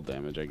orbital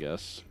damage, I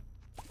guess.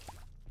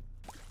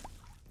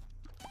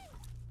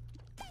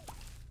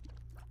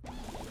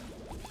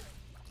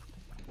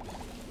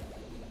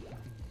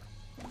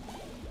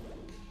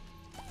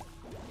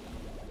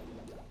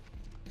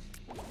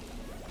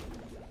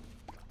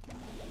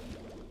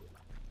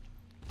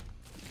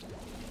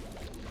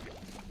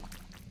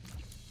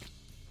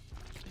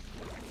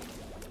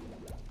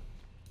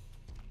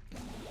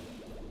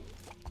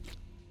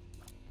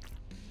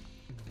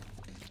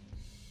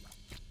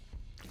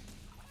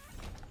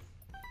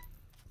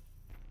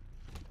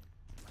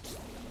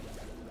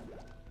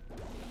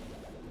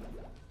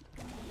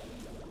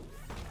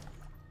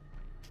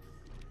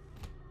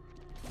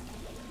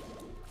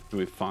 Can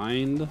we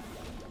find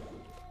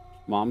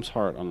Mom's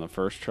heart on the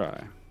first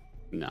try?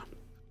 No.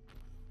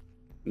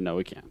 No,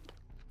 we can't.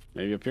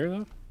 Maybe up here,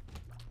 though?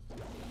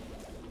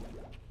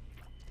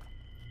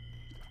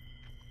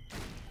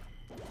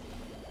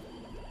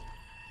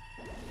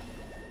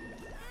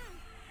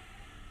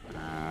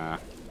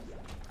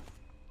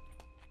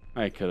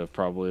 I could have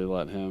probably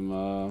let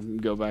him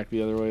go back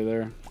the other way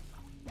there.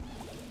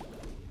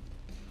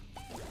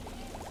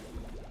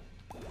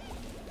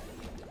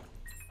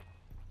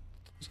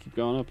 Keep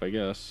going up, I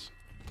guess.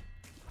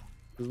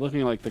 It's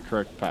looking like the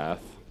correct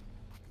path,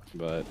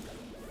 but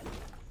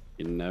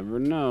you never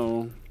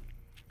know.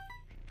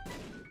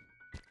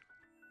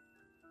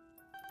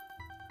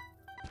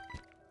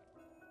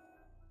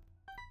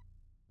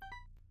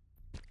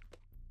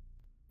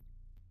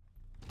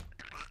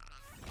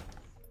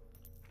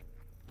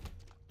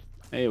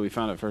 Hey, we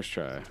found it first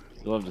try.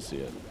 You'd love to see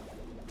it.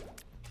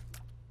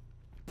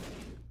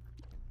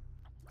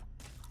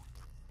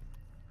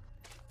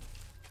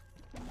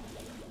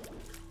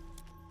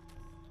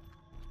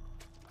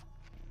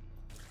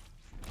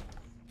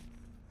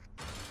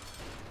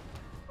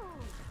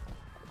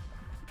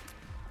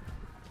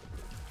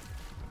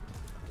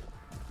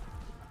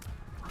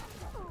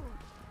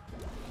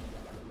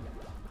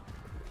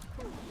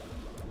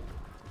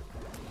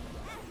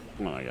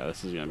 Oh my god,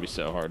 this is gonna be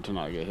so hard to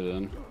not get hit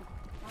in.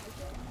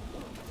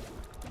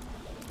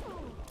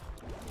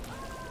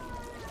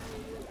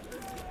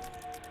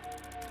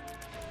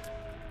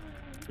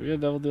 Do we get a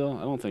double deal?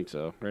 I don't think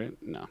so, right?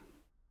 No.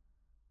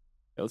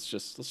 Yeah, let's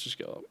just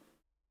go up.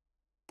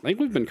 I think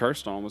we've been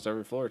cursed on almost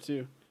every floor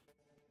too.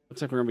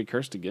 Looks like we're gonna be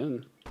cursed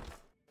again.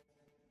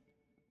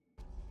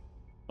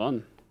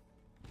 Fun.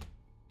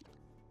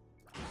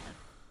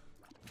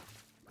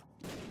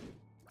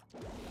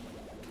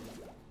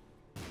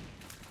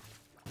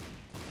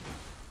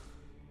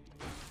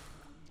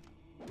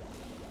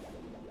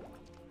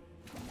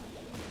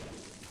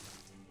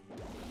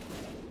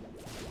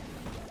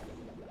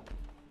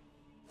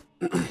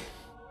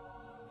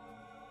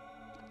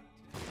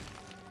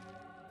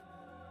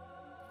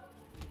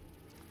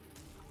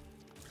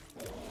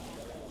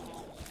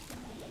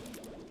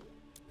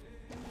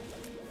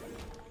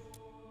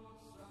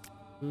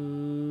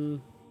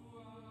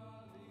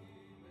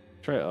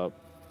 Try up.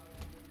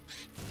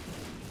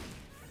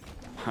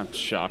 I'm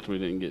shocked we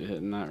didn't get hit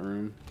in that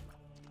room.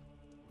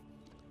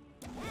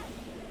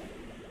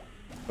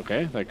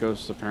 Okay, that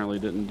ghost apparently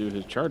didn't do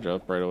his charge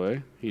up right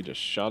away. He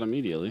just shot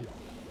immediately.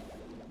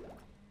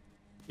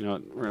 You know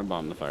what? We're gonna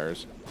bomb the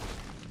fires.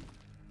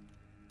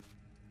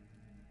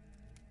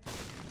 I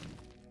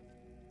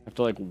have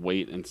to like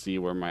wait and see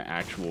where my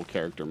actual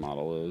character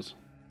model is.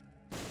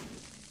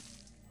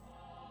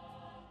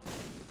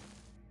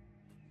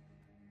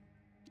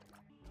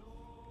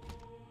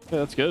 Yeah,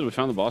 that's good. We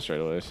found the boss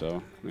right away,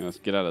 so yeah, let's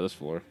get out of this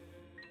floor.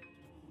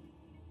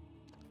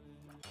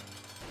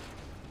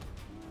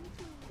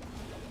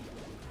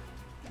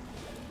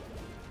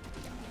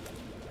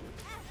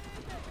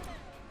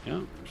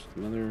 Yeah, just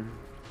another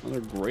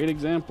great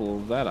example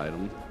of that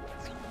item.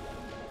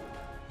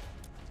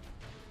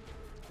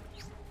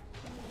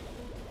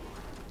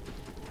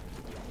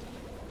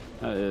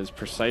 That is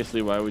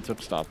precisely why we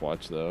took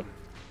stopwatch, though.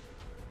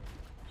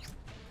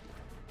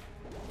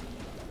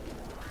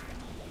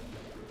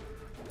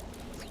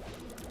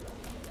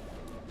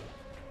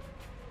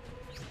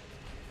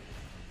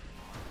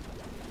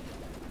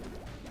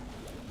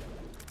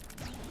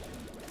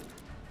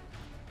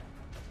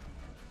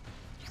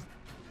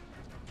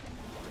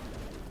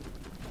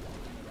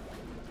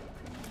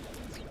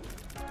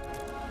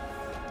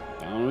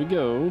 Down we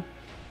go.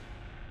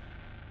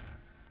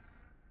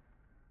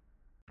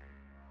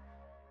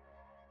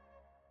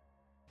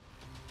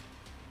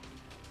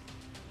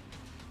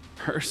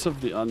 Curse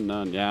of the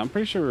Unknown. Yeah, I'm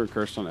pretty sure we were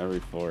cursed on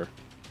every floor.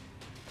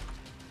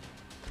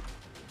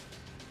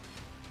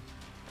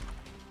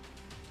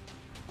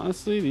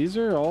 Honestly, these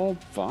are all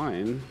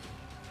fine.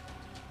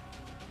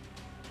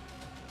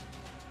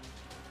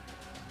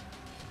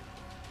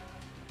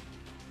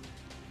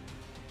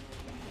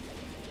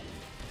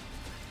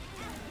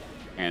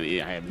 And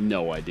yeah, I have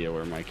no idea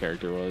where my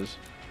character was.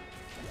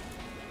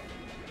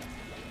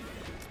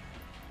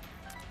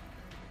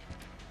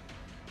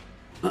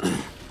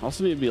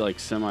 Also need to be like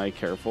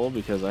semi-careful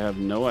because I have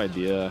no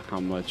idea how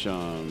much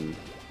HP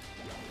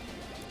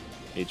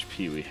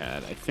we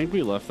had. I think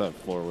we left that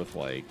floor with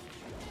like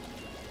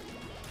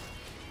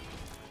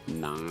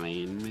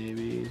 9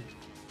 maybe.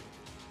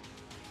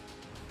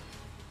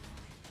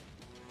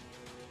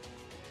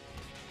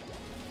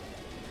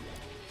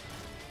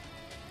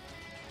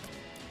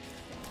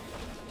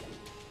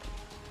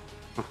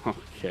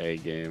 Okay,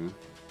 game.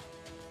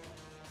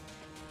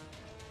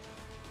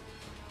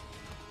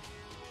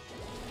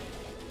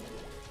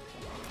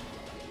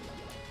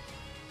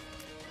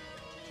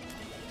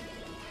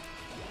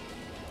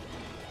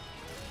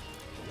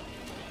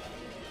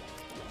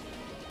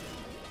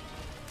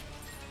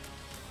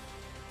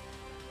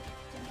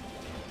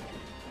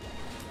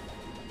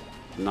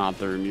 Not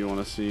the room you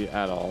want to see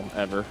at all,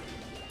 ever.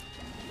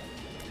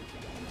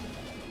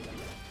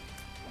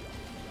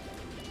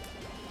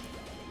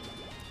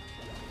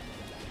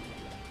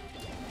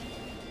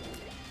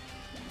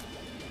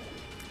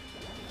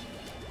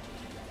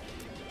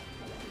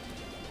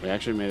 We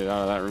actually made it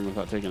out of that room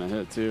without taking a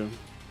hit, too.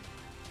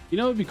 You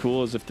know what would be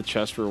cool is if the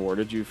chest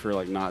rewarded you for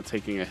like not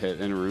taking a hit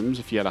in rooms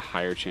if you had a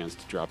higher chance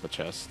to drop a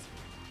chest.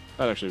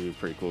 That'd actually be a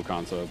pretty cool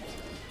concept.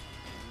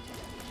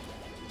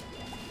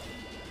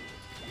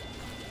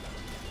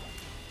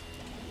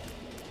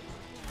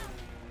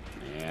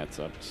 Yeah, it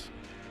sucks.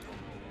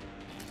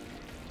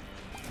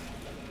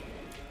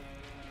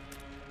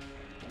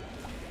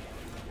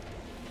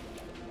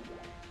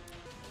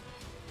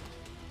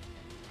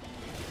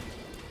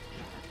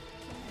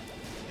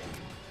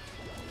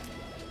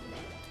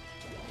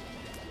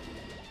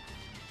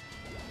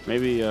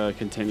 Maybe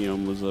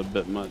Continuum was a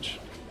bit much.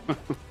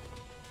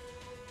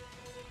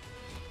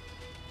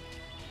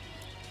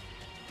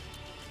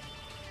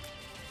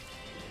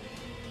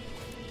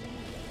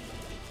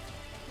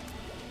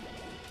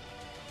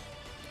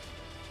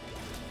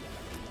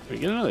 We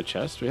get another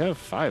chest? We have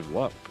 5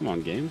 luck. Come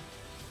on, game.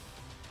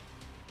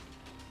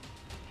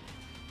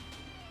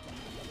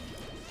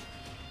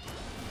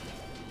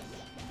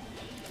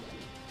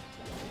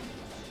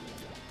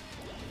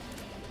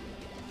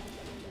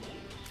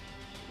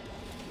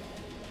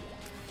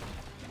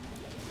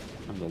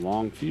 The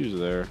long fuse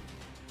there.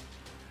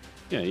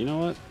 Yeah, you know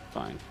what?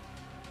 Fine.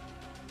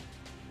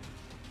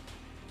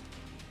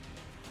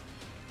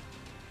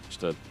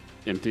 Just a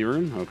empty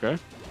room? Okay.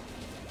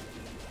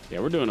 Yeah,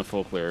 we're doing a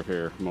full clear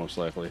here, most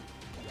likely.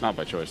 Not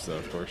by choice, though,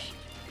 of course.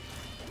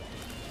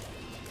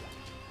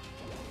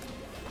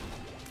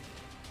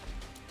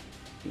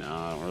 No,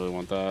 I don't really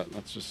want that.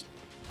 That's just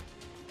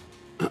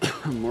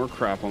more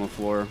crap on the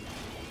floor.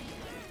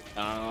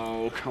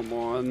 Oh, come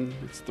on.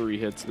 It's 3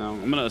 hits now.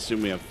 I'm going to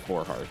assume we have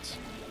 4 hearts,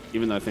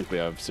 even though I think we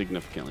have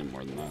significantly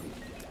more than that.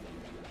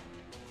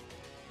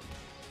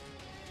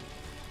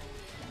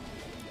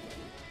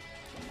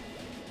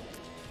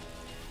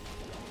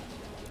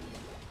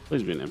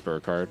 Please be an Emperor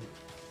card.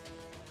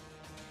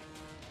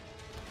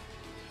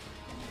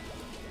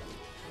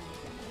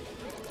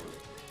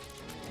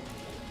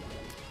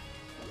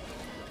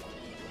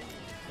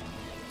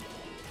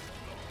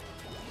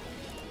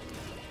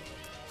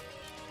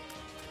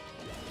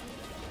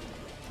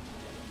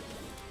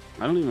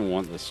 I don't even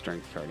want this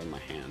strength card in my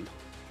hand.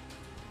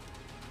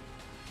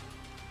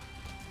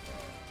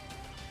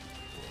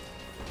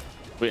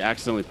 If we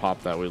accidentally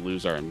pop that, we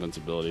lose our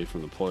invincibility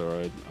from the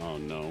Polaroid. Oh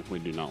no, we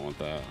do not want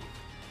that.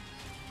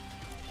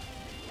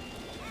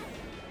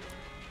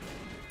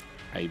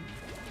 I'm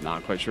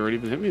not quite sure what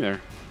even hit me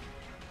there.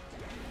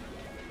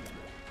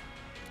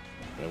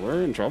 But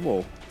we're in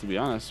trouble, to be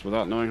honest,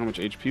 without knowing how much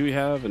HP we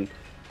have, and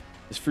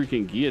this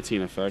freaking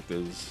guillotine effect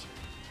is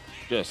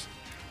just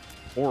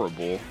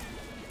horrible.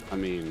 I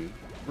mean,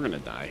 we're gonna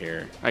die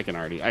here. I can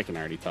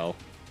already tell.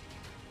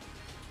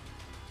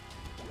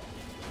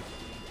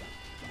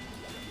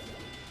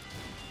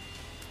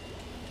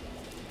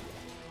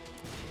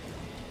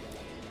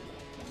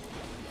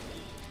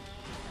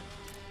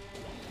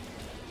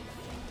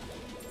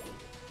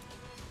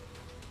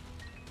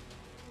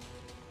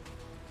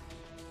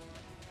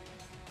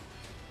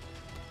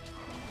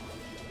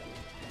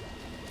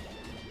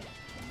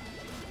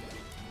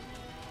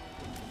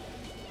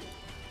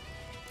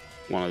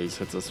 One of these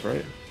hits us,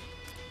 right?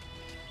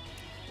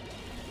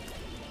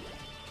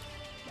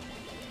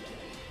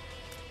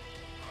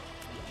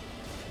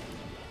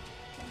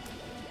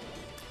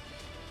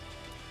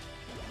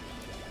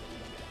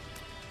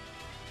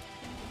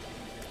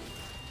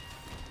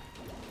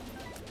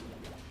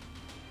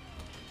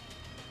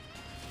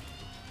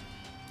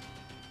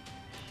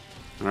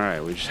 All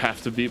right, we just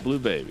have to beat Blue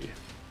Baby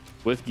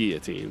with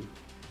Guillotine.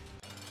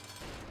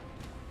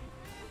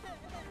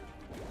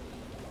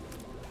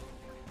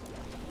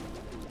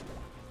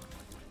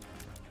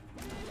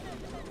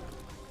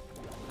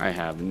 I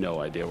have no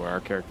idea where our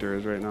character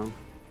is right now.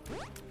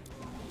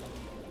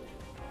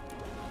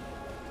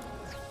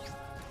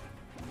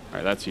 All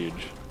right, that's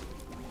huge.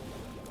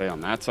 Stay on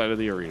that side of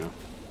the arena.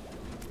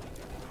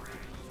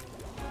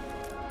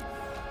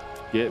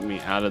 Get me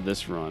out of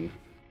this run.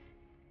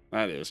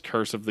 That is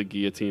Curse of the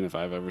Guillotine if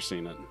I've ever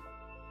seen it.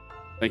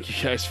 Thank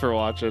you guys for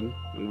watching,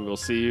 and we will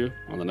see you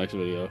on the next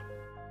video.